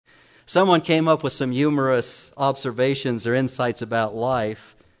Someone came up with some humorous observations or insights about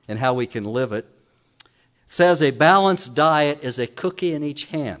life and how we can live it. It says a balanced diet is a cookie in each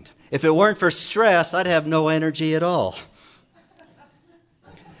hand. If it weren't for stress, I'd have no energy at all.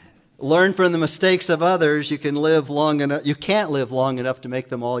 Learn from the mistakes of others. You can't live long enough to make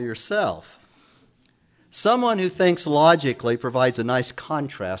them all yourself. Someone who thinks logically provides a nice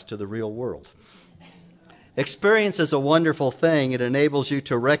contrast to the real world. Experience is a wonderful thing. It enables you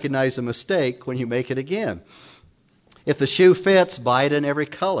to recognize a mistake when you make it again. If the shoe fits, buy it in every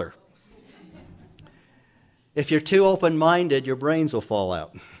color. If you're too open-minded, your brains will fall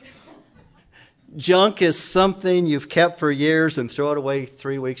out. Junk is something you've kept for years and throw it away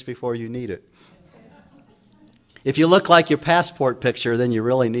 3 weeks before you need it. If you look like your passport picture, then you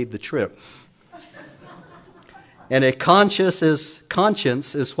really need the trip. And a conscience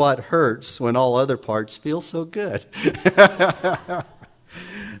is what hurts when all other parts feel so good.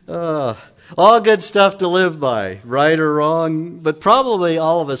 All good stuff to live by, right or wrong, but probably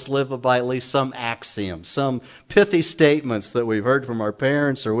all of us live by at least some axioms, some pithy statements that we've heard from our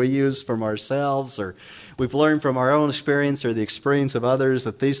parents or we use from ourselves or we've learned from our own experience or the experience of others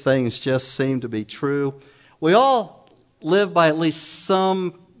that these things just seem to be true. We all live by at least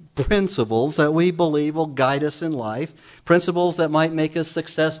some principles that we believe will guide us in life, principles that might make us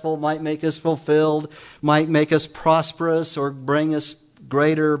successful, might make us fulfilled, might make us prosperous or bring us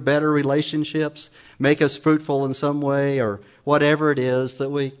greater, better relationships, make us fruitful in some way, or whatever it is that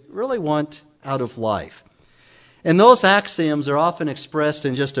we really want out of life. And those axioms are often expressed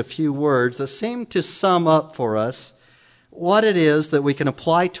in just a few words that seem to sum up for us what it is that we can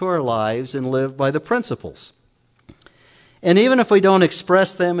apply to our lives and live by the principles. And even if we don't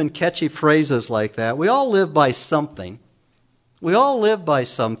express them in catchy phrases like that, we all live by something. We all live by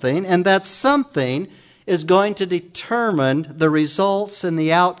something, and that something is going to determine the results and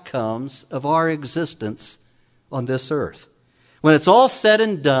the outcomes of our existence on this earth. When it's all said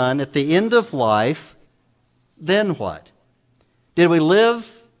and done, at the end of life, then what? Did we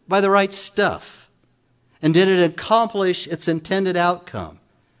live by the right stuff? And did it accomplish its intended outcome?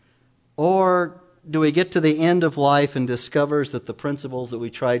 Or do we get to the end of life and discovers that the principles that we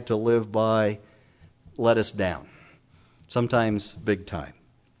tried to live by let us down? Sometimes big time.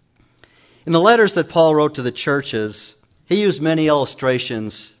 In the letters that Paul wrote to the churches, he used many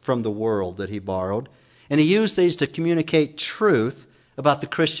illustrations from the world that he borrowed, and he used these to communicate truth about the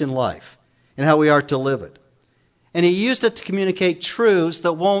Christian life and how we are to live it. And he used it to communicate truths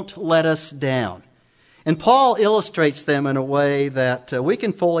that won't let us down. And Paul illustrates them in a way that we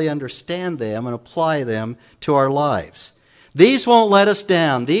can fully understand them and apply them to our lives. These won't let us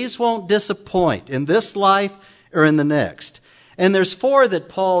down. These won't disappoint in this life or in the next. And there's 4 that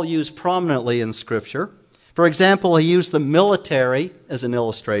Paul used prominently in Scripture. For example, he used the military as an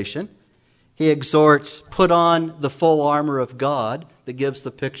illustration. He exhorts, put on the full armor of God, that gives the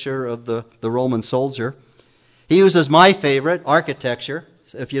picture of the Roman soldier. He uses my favorite, architecture.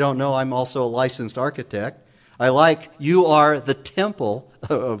 If you don't know, I'm also a licensed architect. I like, you are the temple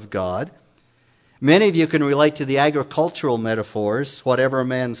of God. Many of you can relate to the agricultural metaphors. Whatever a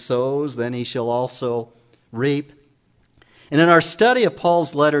man sows, then he shall also reap. And in our study of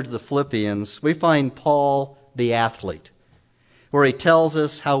Paul's letter to the Philippians, we find Paul the athlete, where he tells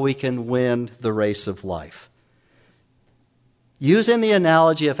us how we can win the race of life. Using the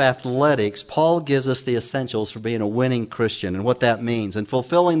analogy of athletics, Paul gives us the essentials for being a winning Christian and what that means and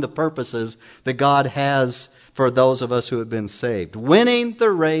fulfilling the purposes that God has for those of us who have been saved. Winning the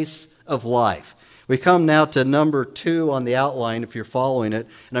race of life. We come now to number 2 on the outline if you're following it.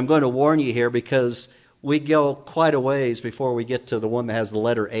 And I'm going to warn you here because we go quite a ways before we get to the one that has the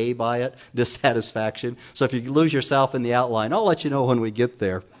letter A by it, dissatisfaction. So if you lose yourself in the outline, I'll let you know when we get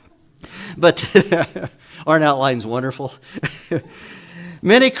there. But aren't outlines wonderful?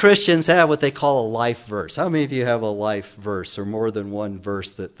 Many Christians have what they call a life verse. How many of you have a life verse or more than one verse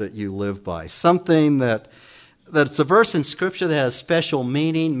that you live by? Something that's a verse in Scripture that has special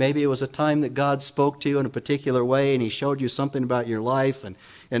meaning. Maybe it was a time that God spoke to you in a particular way and He showed you something about your life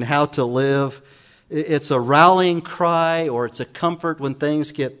and how to live. It's a rallying cry or it's a comfort when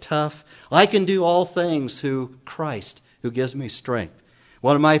things get tough. I can do all things through Christ who gives me strength.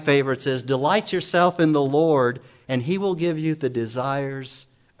 One of my favorites is, delight yourself in the Lord, and He will give you the desires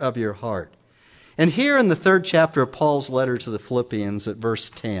of your heart. And here in the 3rd chapter of Paul's letter to the Philippians at verse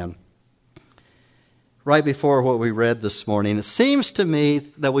 10, right before what we read this morning, it seems to me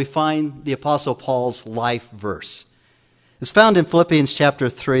that we find the Apostle Paul's life verse. It's found in Philippians chapter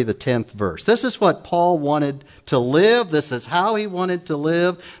 3, the 10th verse. This is what Paul wanted to live. This is how he wanted to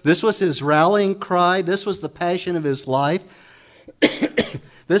live. This was his rallying cry. This was the passion of his life.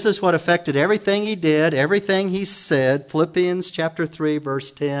 This is what affected everything he did, everything he said. Philippians chapter 3,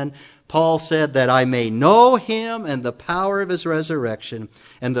 verse 10, Paul said that I may know him and the power of his resurrection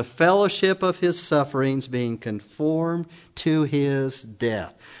and the fellowship of his sufferings, being conformed to his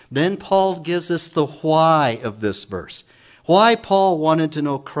death. Then Paul gives us the why of this verse. Why Paul wanted to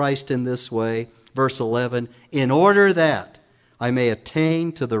know Christ in this way. Verse 11, in order that I may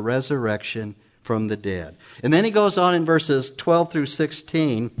attain to the resurrection from the dead. And then he goes on in verses 12 through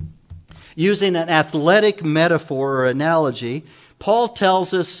 16, using an athletic metaphor or analogy. Paul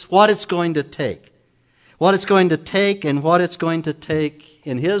tells us what it's going to take. What it's going to take and what it's going to take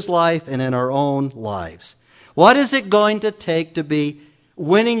in his life and in our own lives. What is it going to take to be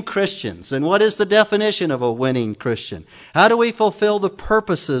winning Christians? And what is the definition of a winning Christian? How do we fulfill the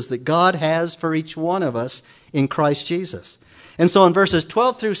purposes that God has for each one of us in Christ Jesus? And so in verses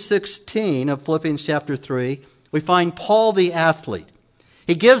 12 through 16 of Philippians chapter 3, we find Paul the athlete.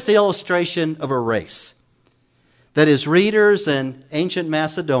 He gives the illustration of a race that his readers in ancient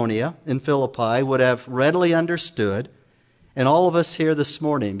Macedonia, in Philippi, would have readily understood. And all of us here this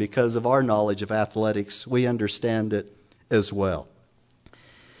morning, because of our knowledge of athletics, we understand it as well.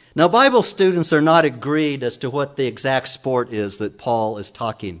 Now, Bible students are not agreed as to what the exact sport is that Paul is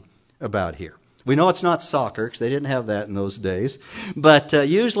talking about here. We know it's not soccer, because they didn't have that in those days. But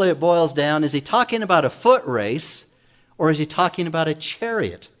usually it boils down, is he talking about a foot race, or is he talking about a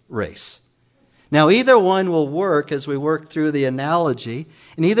chariot race? Now, either one will work as we work through the analogy,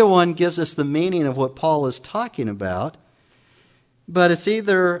 and either one gives us the meaning of what Paul is talking about. But it's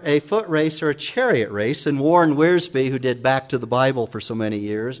either a foot race or a chariot race. And Warren Wiersbe, who did Back to the Bible for so many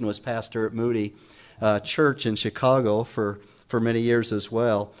years and was pastor at Moody Church in Chicago for many years as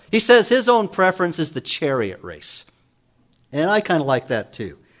well, he says his own preference is the chariot race. And I kind of like that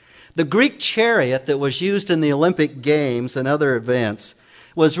too. The Greek chariot that was used in the Olympic Games and other events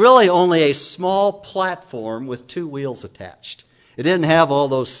was really only a small platform with two wheels attached. It didn't have all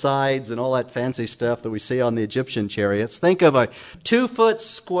those sides and all that fancy stuff that we see on the Egyptian chariots. Think of a 2-foot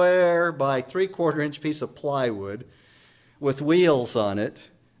square by 3/4-inch piece of plywood with wheels on it,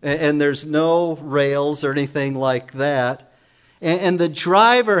 and there's no rails or anything like that. And the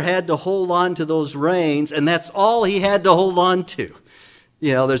driver had to hold on to those reins, and that's all he had to hold on to.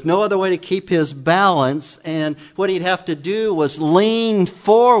 You know, there's no other way to keep his balance, and what he'd have to do was lean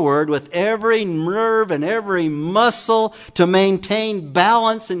forward with every nerve and every muscle to maintain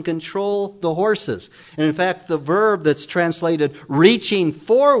balance and control the horses. And in fact, the verb that's translated reaching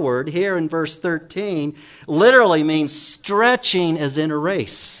forward here in verse 13 literally means stretching as in a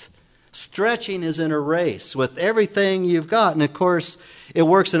race. Stretching is in a race with everything you've got. And of course, it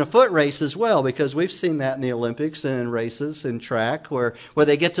works in a foot race as well, because we've seen that in the Olympics and in races in track where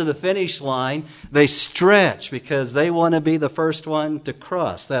they get to the finish line, they stretch because they want to be the first one to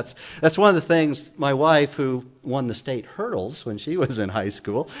cross. That's one of the things my wife, who won the state hurdles when she was in high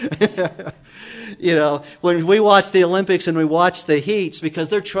school, you know, when we watch the Olympics and we watch the heats, because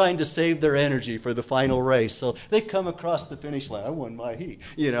they're trying to save their energy for the final race. So they come across the finish line. I won my heat.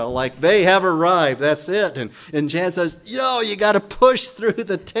 You know, like they have arrived. That's it. And Jan says, you know, you got to push through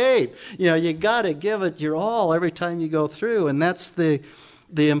the tape. You know, you got to give it your all every time you go through. And that's the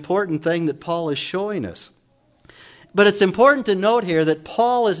important thing that Paul is showing us. But it's important to note here that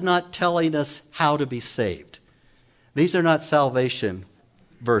Paul is not telling us how to be saved. These are not salvation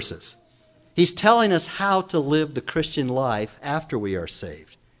verses. He's telling us how to live the Christian life after we are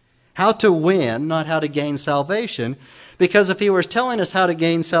saved. How to win, not how to gain salvation. Because if he was telling us how to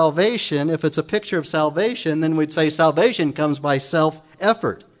gain salvation, if it's a picture of salvation, then we'd say salvation comes by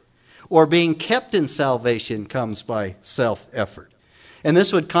self-effort. Or being kept in salvation comes by self-effort. And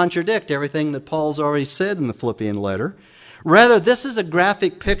this would contradict everything that Paul's already said in the Philippian letter. Rather, this is a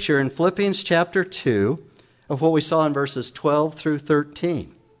graphic picture in Philippians chapter 2 of what we saw in verses 12 through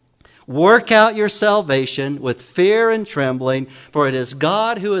 13. Work out your salvation with fear and trembling, for it is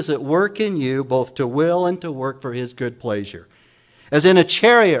God who is at work in you, both to will and to work for his good pleasure. As in a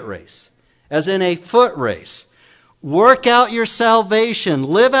chariot race, as in a foot race, work out your salvation,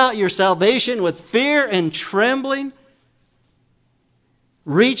 live out your salvation with fear and trembling.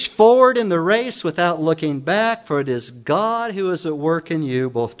 Reach forward in the race without looking back, for it is God who is at work in you,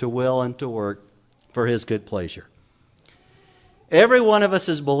 both to will and to work for his good pleasure. Every one of us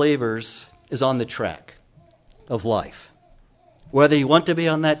as believers is on the track of life, whether you want to be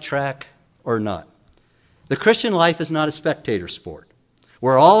on that track or not. The Christian life is not a spectator sport.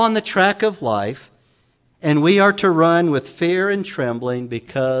 We're all on the track of life, and we are to run with fear and trembling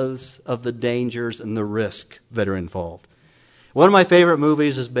because of the dangers and the risk that are involved. One of my favorite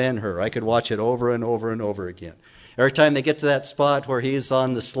movies is Ben-Hur. I could watch it over and over and over again. Every time they get to that spot where he's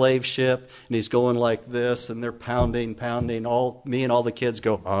on the slave ship and he's going like this and they're pounding, me and all the kids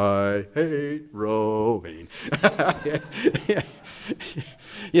go, I hate rowing.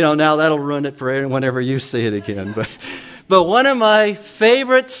 Now that'll ruin it for whenever you see it again. But one of my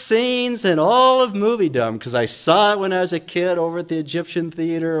favorite scenes in all of moviedom, because I saw it when I was a kid over at the Egyptian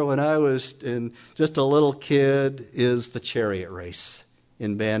Theater when I was just a little kid, is the chariot race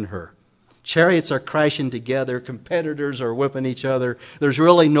in Ben-Hur. Chariots are crashing together. Competitors are whipping each other. There's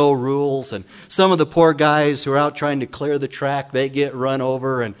really no rules. And some of the poor guys who are out trying to clear the track, they get run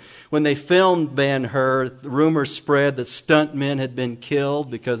over. And when they filmed Ben-Hur, rumors spread that stuntmen had been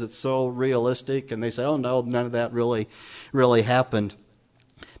killed because it's so realistic. And they said, oh no, none of that really happened.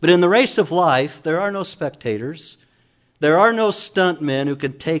 But in the race of life, there are no spectators. There are no stuntmen who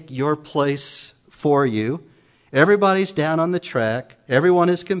can take your place for you. Everybody's down on the track. Everyone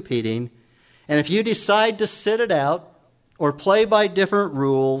is competing. And if you decide to sit it out or play by different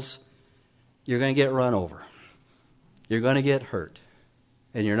rules, you're going to get run over. You're going to get hurt.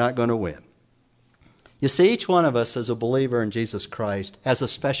 And you're not going to win. You see, each one of us as a believer in Jesus Christ has a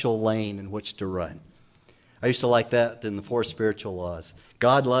special lane in which to run. I used to like that in the 4 spiritual laws.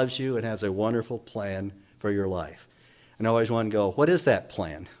 God loves you and has a wonderful plan for your life. And I always want to go, what is that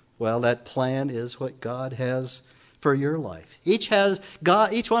plan? Well, that plan is what God has for your life. Each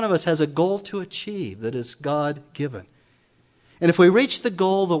one of us has a goal to achieve that is God-given. And if we reach the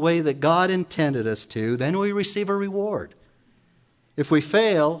goal the way that God intended us to, then we receive a reward. If we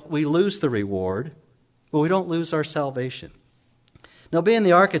fail, we lose the reward, but we don't lose our salvation. Now, being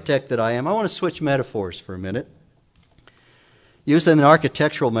the architect that I am, I want to switch metaphors for a minute. Using an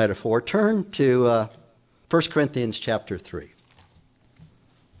architectural metaphor, turn to 1 Corinthians chapter 3.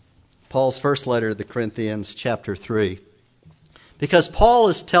 Paul's first letter to the Corinthians, chapter 3. Because Paul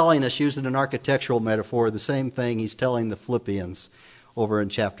is telling us, using an architectural metaphor, the same thing he's telling the Philippians over in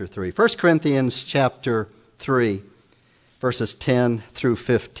chapter 3. 1 Corinthians chapter 3, verses 10 through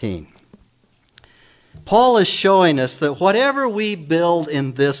 15. Paul is showing us that whatever we build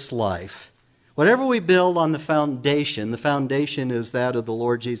in this life, whatever we build on the foundation is that of the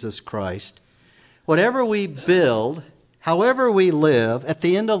Lord Jesus Christ. Whatever we build, however we live, at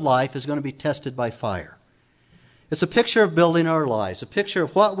the end of life is going to be tested by fire. It's a picture of building our lives, a picture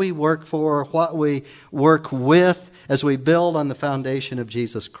of what we work for, what we work with as we build on the foundation of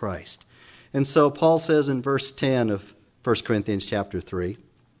Jesus Christ. And so Paul says in verse 10 of 1 Corinthians chapter 3,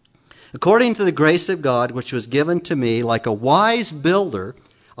 according to the grace of God which was given to me, like a wise builder,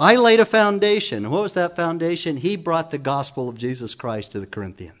 I laid a foundation. What was that foundation? He brought the gospel of Jesus Christ to the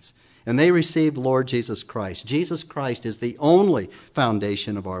Corinthians. And they received Lord Jesus Christ. Jesus Christ is the only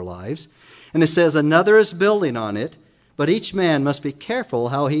foundation of our lives. And it says, another is building on it, but each man must be careful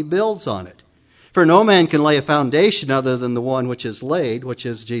how he builds on it. For no man can lay a foundation other than the one which is laid, which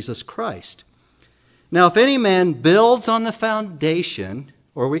is Jesus Christ. Now, if any man builds on the foundation,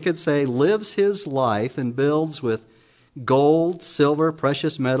 or we could say lives his life and builds with gold, silver,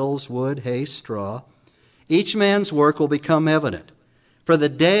 precious metals, wood, hay, straw, each man's work will become evident. For the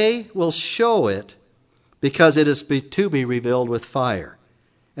day will show it, because it is to be revealed with fire.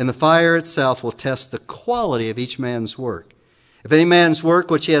 And the fire itself will test the quality of each man's work. If any man's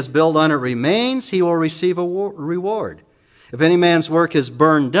work which he has built on it remains, he will receive a reward. If any man's work is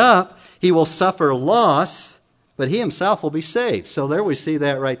burned up, he will suffer loss, but he himself will be saved. So there we see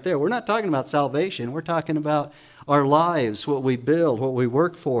that right there. We're not talking about salvation. We're talking about our lives, what we build, what we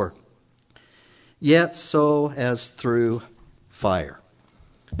work for. Yet so as through fire.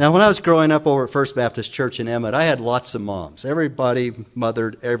 Now, when I was growing up over at First Baptist Church in Emmett, I had lots of moms. Everybody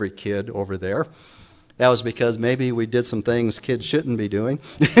mothered every kid over there. That was because maybe we did some things kids shouldn't be doing.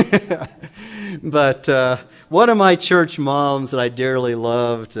 But one of my church moms that I dearly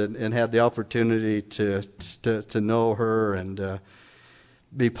loved and had the opportunity to know her and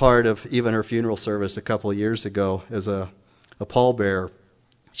be part of even her funeral service a couple of years ago as a pallbearer,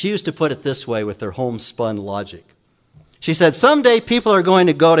 she used to put it this way with her homespun logic. She said, someday people are going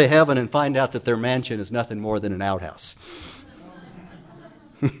to go to heaven and find out that their mansion is nothing more than an outhouse.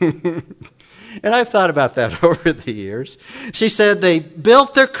 And I've thought about that over the years. She said they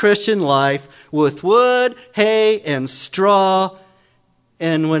built their Christian life with wood, hay, and straw,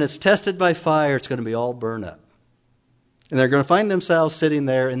 and when it's tested by fire, it's going to be all burned up. And they're going to find themselves sitting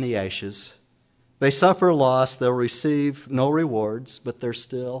there in the ashes. They suffer loss, they'll receive no rewards, but they're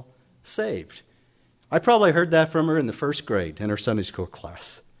still saved. I probably heard that from her in the first grade in her Sunday school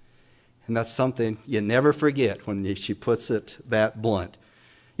class. And that's something you never forget when she puts it that blunt.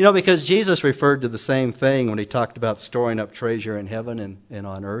 You know, because Jesus referred to the same thing when he talked about storing up treasure in heaven and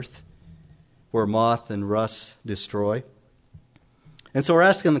on earth. where moth and rust destroy. And so we're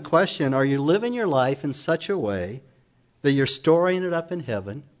asking the question, are you living your life in such a way that you're storing it up in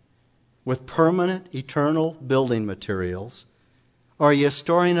heaven with permanent, eternal building materials? Or are you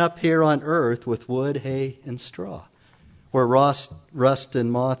storing it up here on earth with wood, hay, and straw, where rust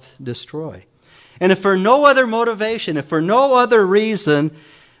and moth destroy? And if for no other motivation, if for no other reason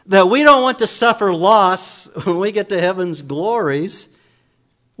that we don't want to suffer loss when we get to heaven's glories,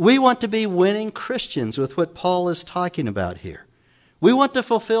 we want to be winning Christians with what Paul is talking about here. We want to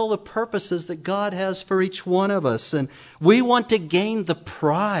fulfill the purposes that God has for each one of us. And we want to gain the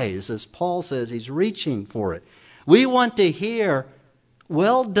prize, as Paul says, he's reaching for it. We want to hear,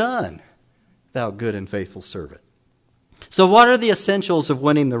 "Well done, thou good and faithful servant." So what are the essentials of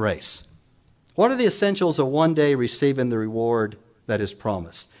winning the race? What are the essentials of one day receiving the reward that is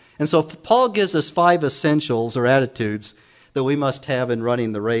promised? And so Paul gives us 5 essentials or attitudes that we must have in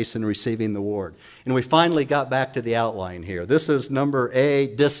running the race and receiving the award. And we finally got back to the outline here. This is number A,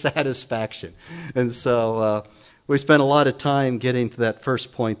 dissatisfaction. And so we spent a lot of time getting to that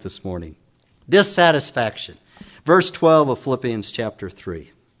first point this morning. Dissatisfaction. Verse 12 of Philippians chapter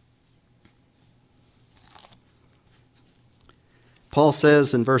 3. Paul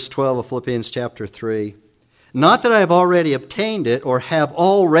says in verse 12 of Philippians chapter 3, "Not that I have already obtained it or have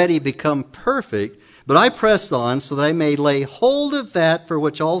already become perfect, but I press on so that I may lay hold of that for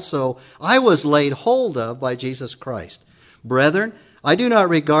which also I was laid hold of by Jesus Christ. Brethren, I do not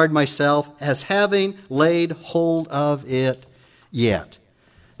regard myself as having laid hold of it yet.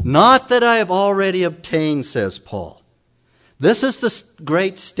 Not that I have already obtained," says Paul. This is the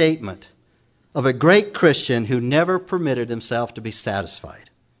great statement of a great Christian who never permitted himself to be satisfied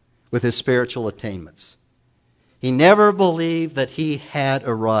with his spiritual attainments. He never believed that he had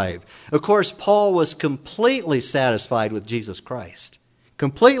arrived. Of course, Paul was completely satisfied with Jesus Christ.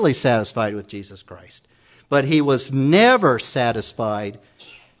 Completely satisfied with Jesus Christ. But he was never satisfied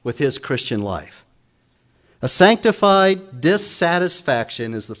with his Christian life. A sanctified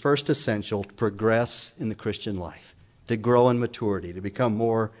dissatisfaction is the first essential to progress in the Christian life, to grow in maturity, to become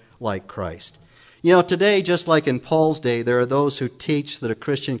more like Christ. You know, today, just like in Paul's day, there are those who teach that a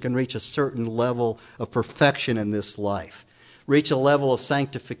Christian can reach a certain level of perfection in this life, reach a level of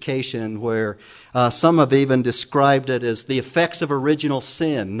sanctification where some have even described it as the effects of original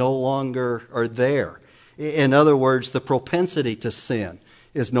sin no longer are there. In other words, the propensity to sin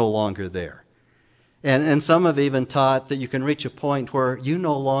is no longer there. And some have even taught that you can reach a point where you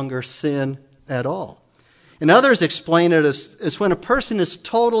no longer sin at all. And others explain it as when a person is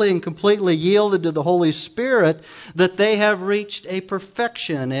totally and completely yielded to the Holy Spirit, that they have reached a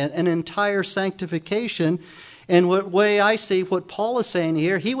perfection, an entire sanctification. And what way I see what Paul is saying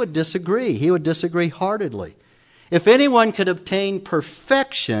here, he would disagree. He would disagree heartedly. If anyone could obtain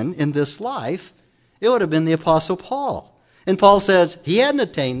perfection in this life, it would have been the Apostle Paul. And Paul says he hadn't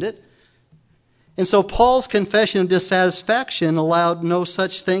attained it. And so Paul's confession of dissatisfaction allowed no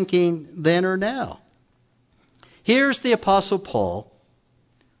such thinking then or now. Here's the Apostle Paul,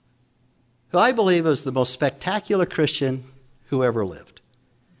 who I believe is the most spectacular Christian who ever lived.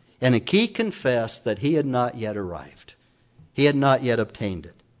 And he confessed that he had not yet arrived. He had not yet obtained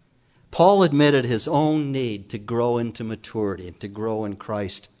it. Paul admitted his own need to grow into maturity and to grow in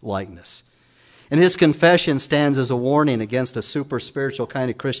Christ likeness. And his confession stands as a warning against a super spiritual kind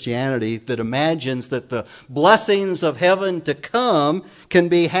of Christianity that imagines that the blessings of heaven to come can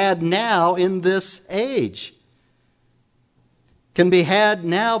be had now in this age. Can be had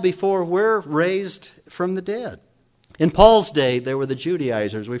now before we're raised from the dead. In Paul's day, there were the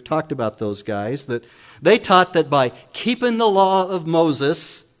Judaizers. We've talked about those guys. That they taught that by keeping the law of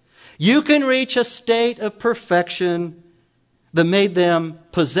Moses, you can reach a state of perfection that made them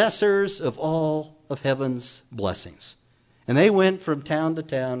possessors of all of heaven's blessings. And they went from town to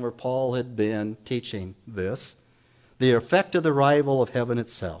town where Paul had been teaching this. The effect of the arrival of heaven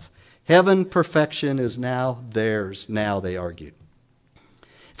itself. Heaven perfection is now theirs now, they argued.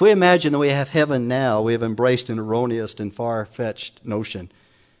 If we imagine that we have heaven now, we have embraced an erroneous and far-fetched notion.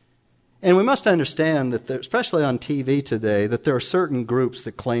 And we must understand that, especially on TV today, that there are certain groups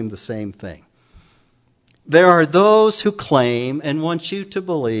that claim the same thing. There are those who claim and want you to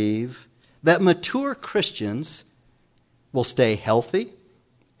believe that mature Christians will stay healthy,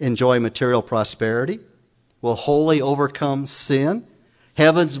 enjoy material prosperity, will wholly overcome sin.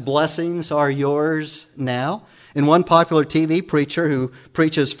 Heaven's blessings are yours now. And one popular TV preacher who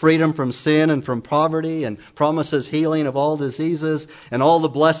preaches freedom from sin and from poverty and promises healing of all diseases and all the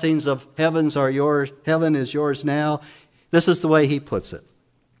blessings of heaven is yours now. This is the way he puts it.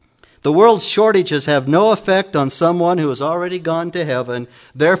 The world's shortages have no effect on someone who has already gone to heaven.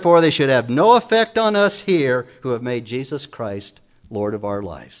 Therefore, they should have no effect on us here who have made Jesus Christ Lord of our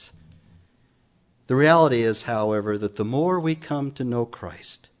lives. The reality is, however, that the more we come to know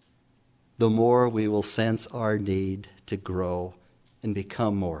Christ, the more we will sense our need to grow and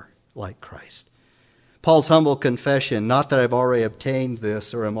become more like Christ. Paul's humble confession, not that I've already obtained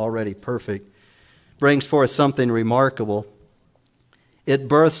this or am already perfect, brings forth something remarkable. It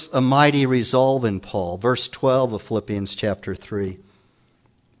births a mighty resolve in Paul. Verse 12 of Philippians chapter 3.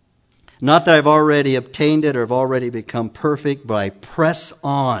 Not that I've already obtained it or have already become perfect, but I press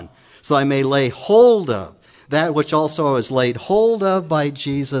on, so I may lay hold of that which also is laid hold of by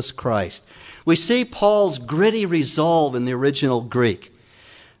Jesus Christ. We see Paul's gritty resolve in the original Greek.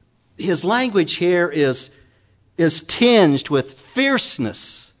 His language here is tinged with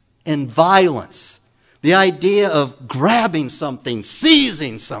fierceness and violence. The idea of grabbing something,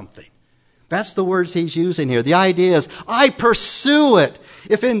 seizing something. That's the words he's using here. The idea is, I pursue it,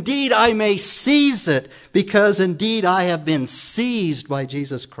 if indeed I may seize it, because indeed I have been seized by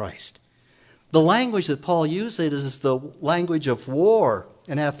Jesus Christ. The language that Paul uses is the language of war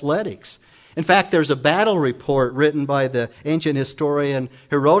and athletics. In fact, there's a battle report written by the ancient historian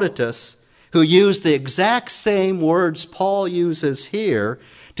Herodotus who used the exact same words Paul uses here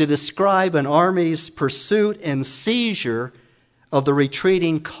to describe an army's pursuit and seizure of the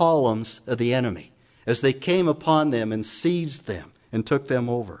retreating columns of the enemy as they came upon them and seized them and took them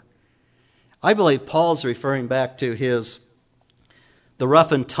over. I believe Paul's referring back to the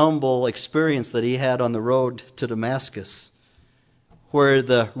rough and tumble experience that he had on the road to Damascus, where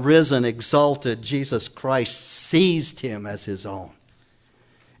the risen, exalted Jesus Christ seized him as his own.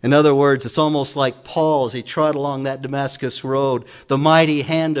 In other words, it's almost like Paul, as he trod along that Damascus road, the mighty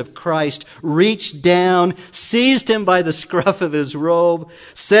hand of Christ reached down, seized him by the scruff of his robe,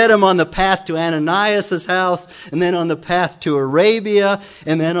 set him on the path to Ananias' house, and then on the path to Arabia,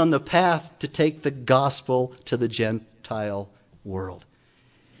 and then on the path to take the gospel to the Gentile world.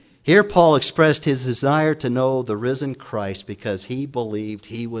 Here Paul expressed his desire to know the risen Christ because he believed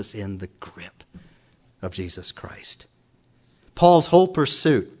he was in the grip of Jesus Christ. Paul's whole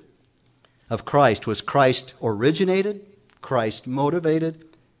pursuit of Christ was Christ originated, Christ motivated,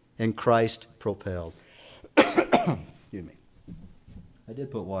 and Christ propelled. Excuse me. I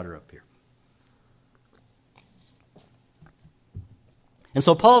did put water up here. And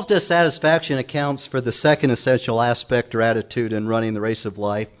so Paul's dissatisfaction accounts for the second essential aspect or attitude in running the race of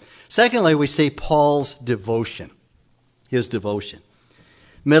life. Secondly, we see Paul's devotion, his devotion.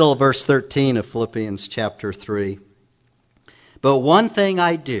 Middle of verse 13 of Philippians chapter 3. But one thing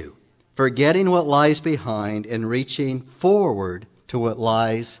I do, forgetting what lies behind and reaching forward to what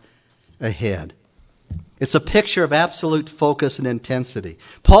lies ahead. It's a picture of absolute focus and intensity.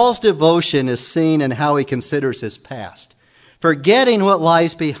 Paul's devotion is seen in how he considers his past, forgetting what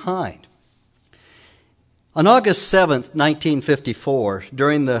lies behind. On August 7th, 1954,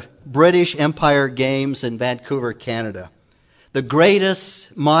 during the British Empire Games in Vancouver, Canada, the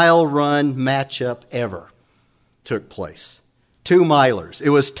greatest mile run matchup ever took place. 2 milers. It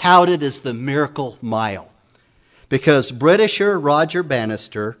was touted as the Miracle Mile because Britisher Roger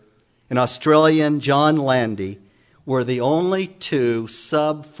Bannister and Australian John Landy were the only 2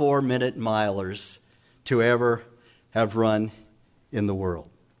 sub-4 minute milers to ever have run in the world.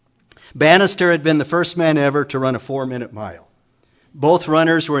 Bannister had been the first man ever to run a 4-minute mile. Both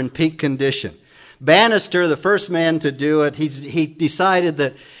runners were in peak condition. Bannister, the first man to do it, he decided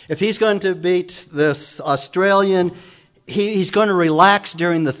that if he's going to beat this Australian, he's going to relax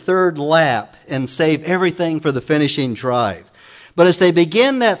during the 3rd lap and save everything for the finishing drive. But as they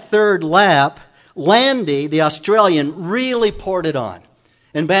begin that 3rd lap, Landy, the Australian, really poured it on.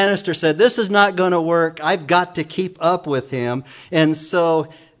 And Bannister said, this is not going to work. I've got to keep up with him. And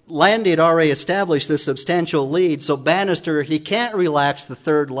so Landy had already established this substantial lead. So Bannister, he can't relax the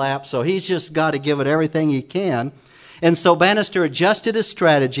 3rd lap. So he's just got to give it everything he can. And so Bannister adjusted his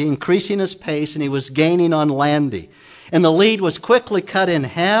strategy, increasing his pace, and he was gaining on Landy. And the lead was quickly cut in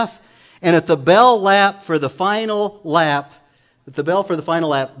half. And at the bell for the final lap,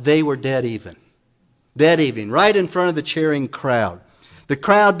 they were dead even. Dead even, right in front of the cheering crowd. The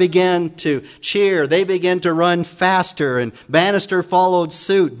crowd began to cheer. They began to run faster, and Bannister followed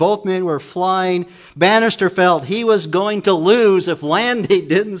suit. Both men were flying. Bannister felt he was going to lose if Landy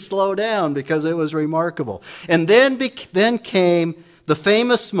didn't slow down because it was remarkable. And then came the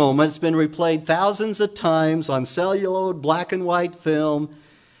famous moment. It's been replayed thousands of times on celluloid, black and white film,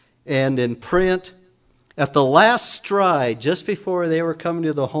 and in print. At the last stride, just before they were coming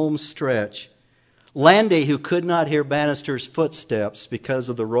to the home stretch, Landy, who could not hear Bannister's footsteps because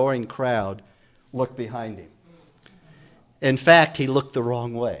of the roaring crowd, looked behind him. In fact, he looked the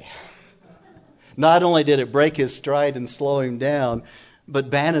wrong way. Not only did it break his stride and slow him down, but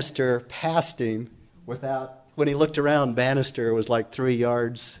Bannister passed him when he looked around, Bannister was like 3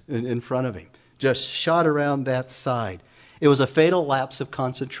 yards in front of him. Just shot around that side. It was a fatal lapse of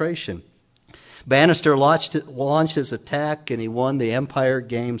concentration. Bannister launched his attack, and he won the Empire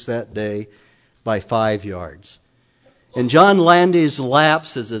Games that day by 5 yards. And John Landy's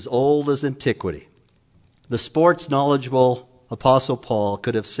lapse is as old as antiquity. The sports knowledgeable Apostle Paul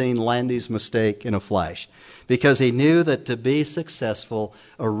could have seen Landy's mistake in a flash, because he knew that to be successful,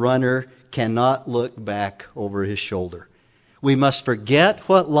 a runner cannot look back over his shoulder. We must forget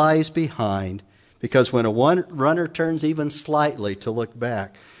what lies behind, because when a runner turns even slightly to look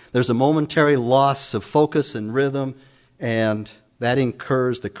back, there's a momentary loss of focus and rhythm, and that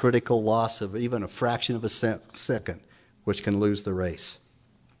incurs the critical loss of even a fraction of a second, which can lose the race.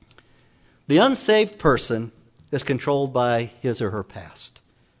 The unsaved person is controlled by his or her past.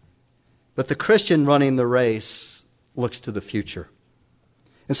 But the Christian running the race looks to the future.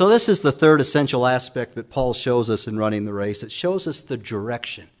 And so this is the third essential aspect that Paul shows us in running the race. It shows us the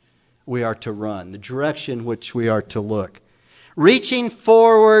direction we are to run, the direction which we are to look. Reaching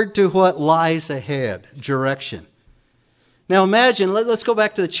forward to what lies ahead, direction. Now imagine, let's go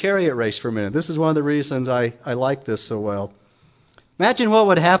back to the chariot race for a minute. This is one of the reasons I like this so well. Imagine what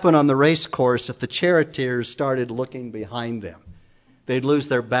would happen on the race course if the charioteers started looking behind them. They'd lose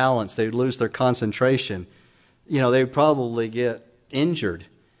their balance. They'd lose their concentration. They'd probably get injured.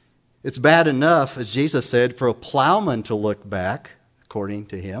 It's bad enough, as Jesus said, for a plowman to look back, according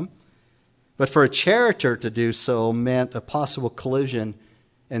to him. But for a charioteer to do so meant a possible collision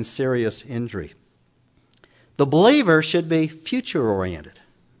and serious injury. The believer should be future-oriented,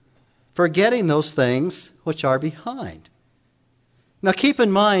 forgetting those things which are behind. Now keep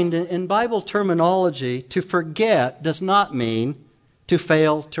in mind, in Bible terminology, to forget does not mean to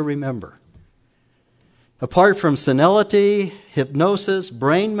fail to remember. Apart from senility, hypnosis,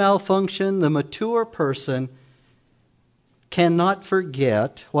 brain malfunction, the mature person cannot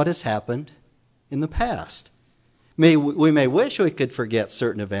forget what has happened in the past. We may wish we could forget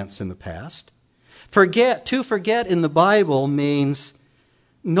certain events in the past. To forget in the Bible means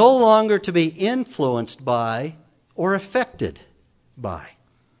no longer to be influenced by or affected by.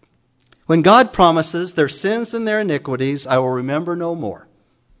 When God promises, their sins and their iniquities I will remember no more.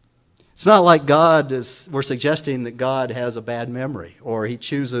 It's not like we're suggesting that God has a bad memory or he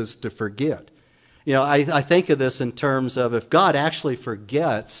chooses to forget. I think of this in terms of if God actually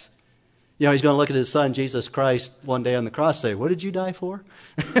forgets, he's going to look at his son, Jesus Christ, one day on the cross and say, what did you die for?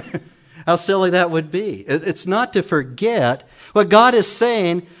 How silly that would be. It's not to forget. What God is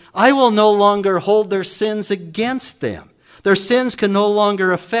saying, I will no longer hold their sins against them. Their sins can no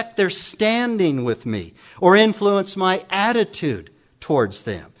longer affect their standing with me or influence my attitude towards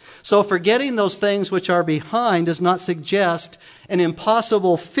them. So forgetting those things which are behind does not suggest an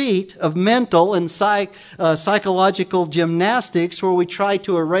impossible feat of mental and psychological gymnastics where we try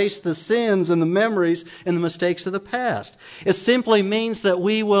to erase the sins and the memories and the mistakes of the past. It simply means that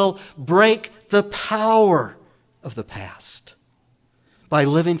we will break the power of the past by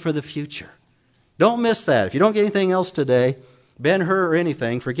living for the future. Don't miss that. If you don't get anything else today, Ben-Hur or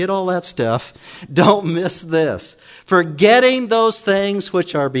anything, forget all that stuff. Don't miss this. Forgetting those things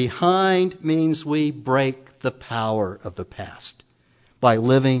which are behind means we break the power of the past by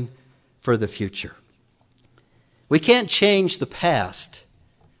living for the future. We can't change the past,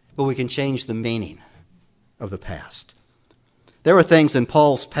 but we can change the meaning of the past. There were things in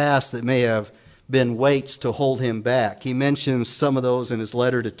Paul's past that may have been weights to hold him back. He mentions some of those in his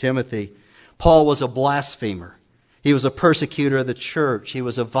letter to Timothy. Paul was a blasphemer. He was a persecutor of the church. He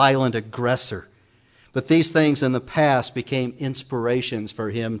was a violent aggressor. But these things in the past became inspirations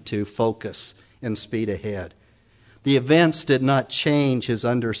for him to focus and speed ahead. The events did not change his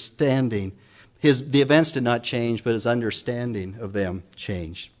understanding. The events did not change, but his understanding of them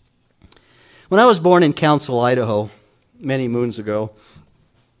changed. When I was born in Council, Idaho, many moons ago,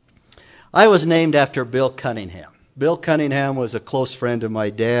 I was named after Bill Cunningham. Bill Cunningham was a close friend of my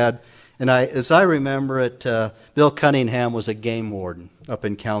dad. And as I remember it, Bill Cunningham was a game warden up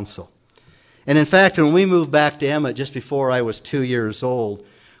in Council. And in fact, when we moved back to Emmett just before I was 2 years old,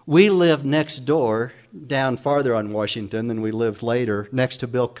 we lived next door, down farther on Washington than we lived later, next to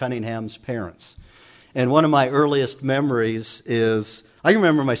Bill Cunningham's parents. And one of my earliest memories is, I can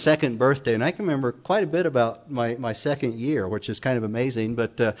remember my second birthday, and I can remember quite a bit about my second year, which is kind of amazing.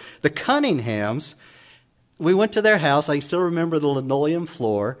 But the Cunninghams, we went to their house. I still remember the linoleum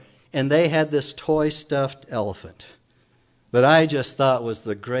floor. and they had this toy stuffed elephant that I just thought was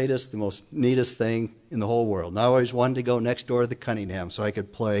the greatest, the most neatest thing in the whole world. And I always wanted to go next door to the Cunninghams so I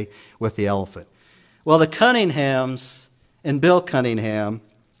could play with the elephant. Well, the Cunninghams and Bill Cunningham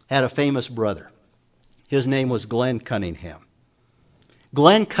had a famous brother. His name was Glenn Cunningham.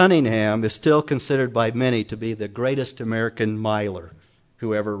 Glenn Cunningham is still considered by many to be the greatest American miler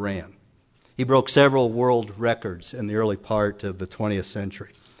who ever ran. He broke several world records in the early part of the 20th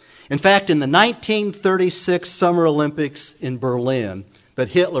century. In fact, in the 1936 Summer Olympics in Berlin that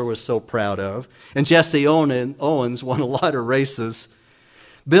Hitler was so proud of, and Jesse Owens won a lot of races,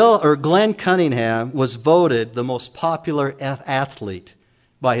 Glenn Cunningham was voted the most popular athlete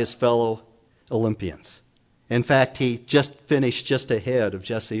by his fellow Olympians. In fact, he just finished just ahead of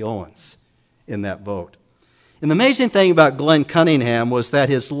Jesse Owens in that vote. And the amazing thing about Glenn Cunningham was that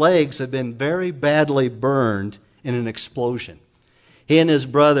his legs had been very badly burned in an explosion. He and his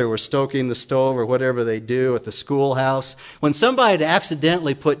brother were stoking the stove or whatever they do at the schoolhouse when somebody had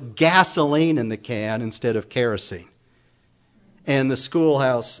accidentally put gasoline in the can instead of kerosene. And the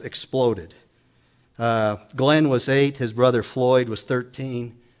schoolhouse exploded. Glenn was 8. His brother Floyd was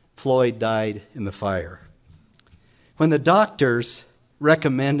 13. Floyd died in the fire. When the doctors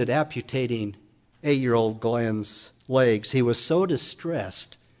recommended amputating 8-year-old Glenn's legs, he was so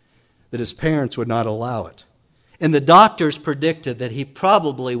distressed that his parents would not allow it. And the doctors predicted that he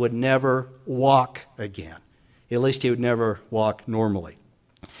probably would never walk again. At least he would never walk normally.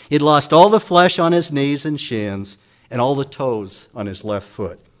 He'd lost all the flesh on his knees and shins and all the toes on his left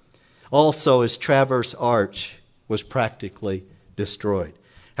foot. Also, his transverse arch was practically destroyed.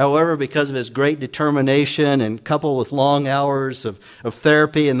 However, because of his great determination and coupled with long hours of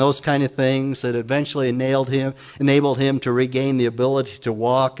therapy and those kind of things, that eventually enabled him to regain the ability to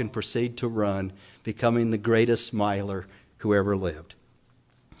walk and proceed to run, becoming the greatest miler who ever lived.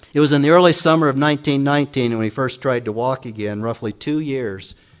 It was in the early summer of 1919 when he first tried to walk again, roughly 2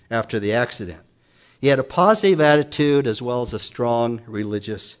 years after the accident. He had a positive attitude as well as a strong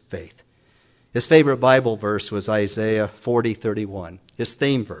religious faith. His favorite Bible verse was Isaiah 40:31, his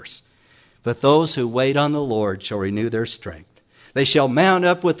theme verse. But those who wait on the Lord shall renew their strength. They shall mount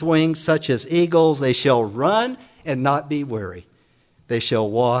up with wings such as eagles. They shall run and not be weary. They shall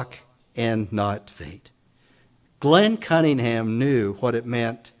walk and not faint. Glenn Cunningham knew what it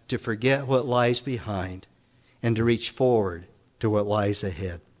meant to forget what lies behind and to reach forward to what lies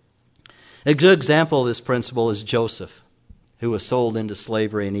ahead. A good example of this principle is Joseph, who was sold into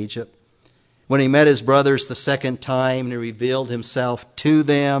slavery in Egypt. When he met his brothers the second time and he revealed himself to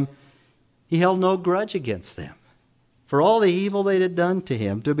them, he held no grudge against them for all the evil they had done to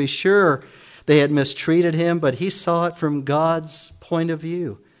him. To be sure, they had mistreated him, but he saw it from God's point of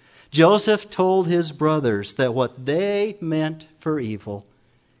view. Joseph told his brothers that what they meant for evil,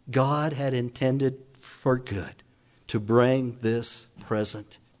 God had intended for good to bring this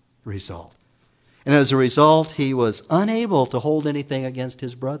present result. And as a result, he was unable to hold anything against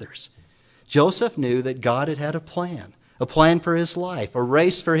his brothers. Joseph knew that God had had a plan for his life, a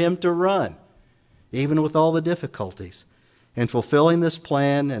race for him to run, even with all the difficulties. And fulfilling this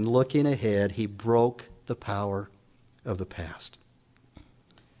plan and looking ahead, he broke the power of the past.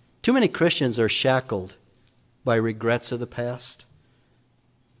 Too many Christians are shackled by regrets of the past.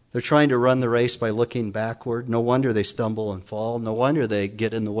 They're trying to run the race by looking backward. No wonder they stumble and fall. No wonder they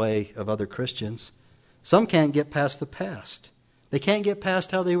get in the way of other Christians. Some can't get past the past. They can't get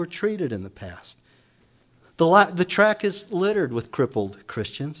past how they were treated in the past. The track is littered with crippled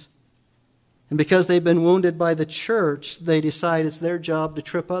Christians. And because they've been wounded by the church, they decide it's their job to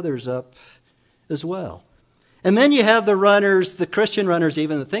trip others up as well. And then you have the runners, the Christian runners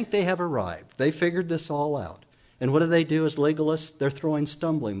even, that think they have arrived. They figured this all out. And what do they do as legalists? They're throwing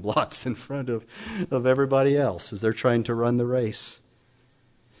stumbling blocks in front of everybody else as they're trying to run the race.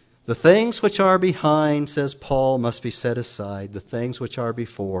 The things which are behind, says Paul, must be set aside. The things which are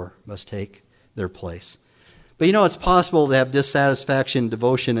before must take their place. But you know, it's possible to have dissatisfaction,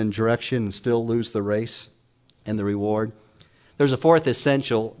 devotion, and direction and still lose the race and the reward. There's a fourth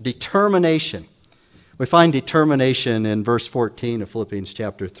essential, determination. We find determination in verse 14 of Philippians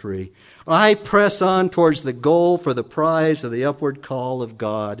chapter 3. I press on towards the goal for the prize of the upward call of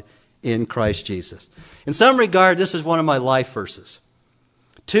God in Christ Jesus. In some regard, this is one of my life verses.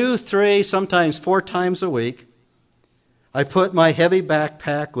 2, 3, sometimes 4 times a week, I put my heavy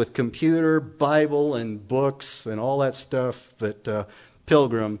backpack with computer, Bible, and books and all that stuff that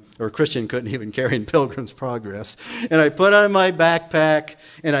Pilgrim or Christian couldn't even carry in Pilgrim's Progress. And I put on my backpack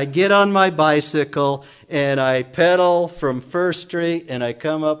and I get on my bicycle and I pedal from First Street and I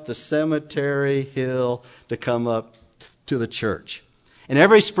come up the cemetery hill to come up to the church. And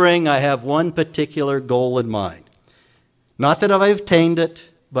every spring I have one particular goal in mind. Not that I've attained it,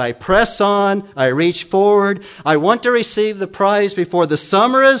 but I press on, I reach forward. I want to receive the prize before the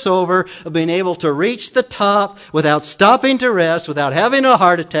summer is over of being able to reach the top without stopping to rest, without having a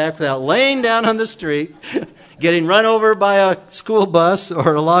heart attack, without laying down on the street, getting run over by a school bus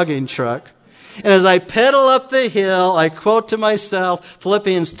or a logging truck. And as I pedal up the hill, I quote to myself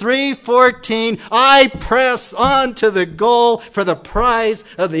Philippians 3:14, I press on to the goal for the prize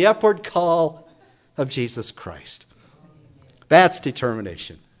of the upward call of Jesus Christ. That's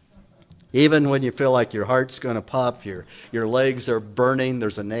determination. Even when you feel like your heart's going to pop, your legs are burning,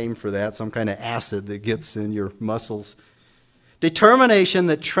 there's a name for that, some kind of acid that gets in your muscles. Determination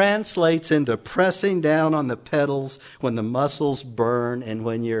that translates into pressing down on the pedals when the muscles burn and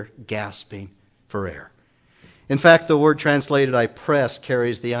when you're gasping for air. In fact, the word translated I press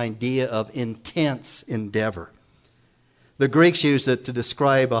carries the idea of intense endeavor. The Greeks used it to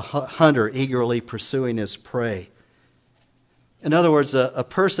describe a hunter eagerly pursuing his prey. In other words, a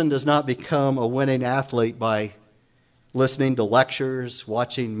person does not become a winning athlete by listening to lectures,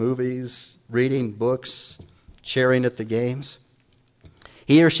 watching movies, reading books, cheering at the games.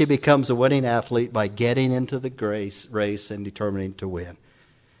 He or she becomes a winning athlete by getting into the race and determining to win.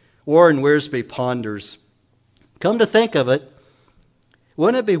 Warren Wiersbe ponders, come to think of it,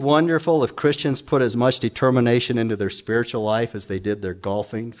 wouldn't it be wonderful if Christians put as much determination into their spiritual life as they did their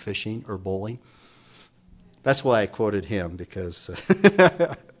golfing, fishing, or bowling? That's why I quoted him, because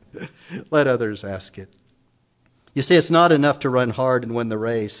let others ask it. You see, it's not enough to run hard and win the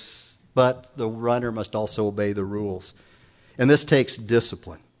race, but the runner must also obey the rules. And this takes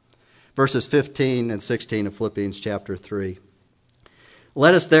discipline. Verses 15 and 16 of Philippians chapter 3.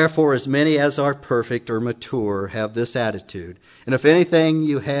 Let us therefore, as many as are perfect or mature, have this attitude. And if in anything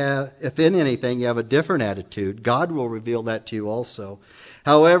you have a different attitude, God will reveal that to you also.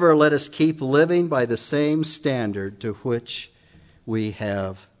 However, let us keep living by the same standard to which we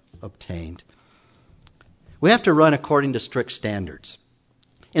have obtained. We have to run according to strict standards.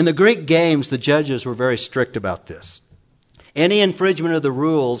 In the Greek games, the judges were very strict about this. Any infringement of the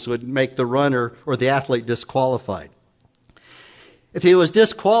rules would make the runner or the athlete disqualified. If he was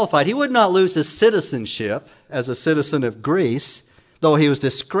disqualified, he would not lose his citizenship as a citizen of Greece, though he was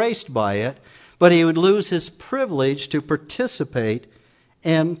disgraced by it, but he would lose his privilege to participate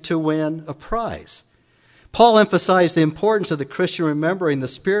and to win a prize. Paul emphasized the importance of the Christian remembering the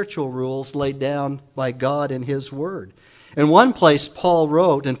spiritual rules laid down by God in his word. In one place, Paul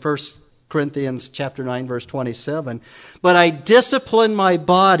wrote in 1 Corinthians chapter 9, verse 27, but I discipline my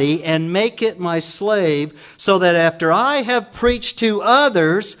body and make it my slave, so that after I have preached to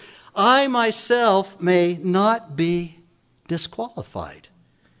others, I myself may not be disqualified.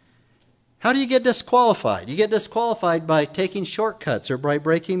 How do you get disqualified? You get disqualified by taking shortcuts or by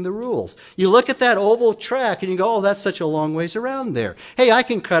breaking the rules. You look at that oval track and you go, oh, that's such a long ways around there. Hey, I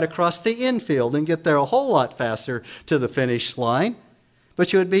can cut across the infield and get there a whole lot faster to the finish line.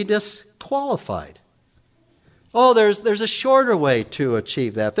 But you would be disqualified. Oh, there's a shorter way to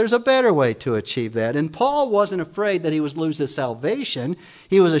achieve that. There's a better way to achieve that. And Paul wasn't afraid that he would lose his salvation.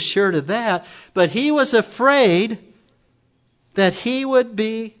 He was assured of that. But he was afraid that he would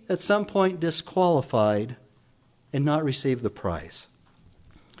be at some point disqualified and not receive the prize.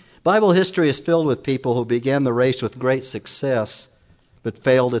 Bible history is filled with people who began the race with great success but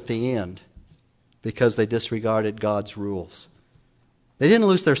failed at the end because they disregarded God's rules. They didn't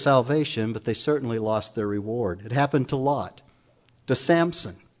lose their salvation, but they certainly lost their reward. It happened to Lot, to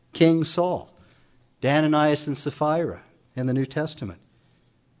Samson, King Saul, to Ananias and Sapphira in the New Testament.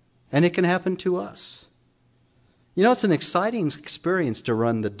 And it can happen to us. You know, it's an exciting experience to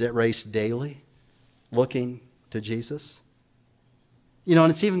run the race daily, looking to Jesus. You know,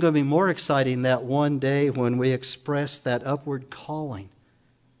 and it's even going to be more exciting that one day when we express that upward calling,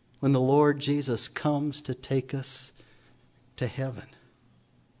 when the Lord Jesus comes to take us to heaven.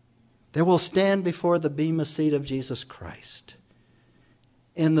 There we'll stand before the bema seat of Jesus Christ.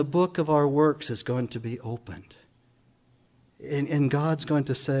 And the book of our works is going to be opened. And God's going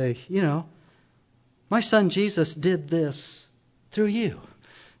to say, you know, my son Jesus did this through you.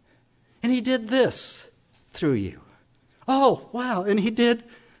 And he did this through you. Oh, wow. And he did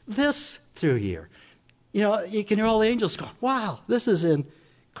this through you. You know, you can hear all the angels go, wow, this is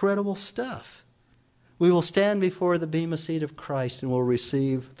incredible stuff. We will stand before the bema seat of Christ and will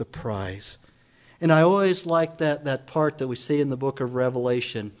receive the prize. And I always like that part that we see in the book of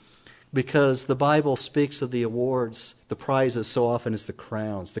Revelation, because the Bible speaks of the awards, the prizes so often as the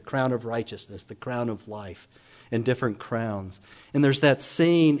crowns, the crown of righteousness, the crown of life. and different crowns. And there's that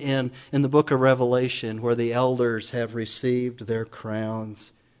scene in the book of Revelation where the elders have received their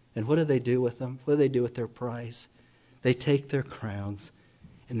crowns. And what do they do with them? What do they do with their prize? They take their crowns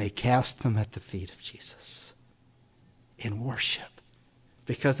and they cast them at the feet of Jesus in worship,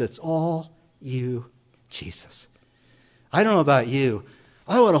 because it's all you, Jesus. I don't know about you.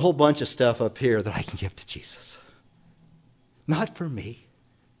 I want a whole bunch of stuff up here that I can give to Jesus. Not for me,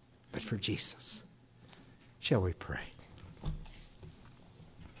 but for Jesus. Shall we pray?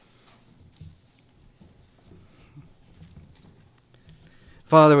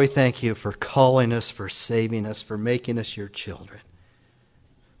 Father, we thank you for calling us, for saving us, for making us your children,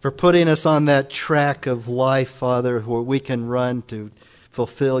 for putting us on that track of life, Father, where we can run to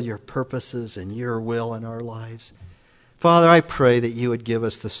fulfill your purposes and your will in our lives. Father, I pray that you would give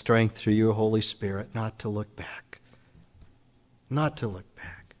us the strength through your Holy Spirit not to look back,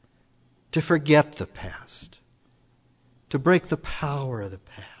 to forget the past, to break the power of the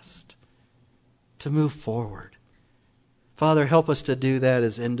past, to move forward. Father, help us to do that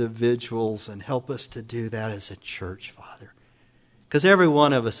as individuals and help us to do that as a church, Father. Because every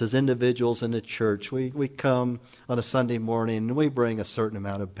one of us as individuals in the church, we come on a Sunday morning and we bring a certain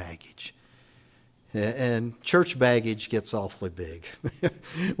amount of baggage. And church baggage gets awfully big.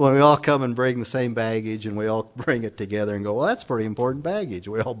 When we all come and bring the same baggage and we all bring it together and go, well, that's pretty important baggage.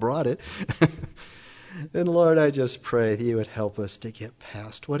 We all brought it. And Lord, I just pray that you would help us to get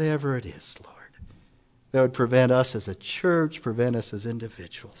past whatever it is, Lord, that would prevent us as a church, prevent us as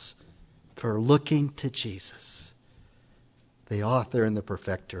individuals for looking to Jesus, the author and the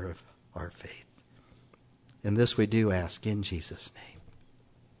perfecter of our faith. And this we do ask in Jesus' name.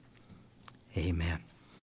 Amen.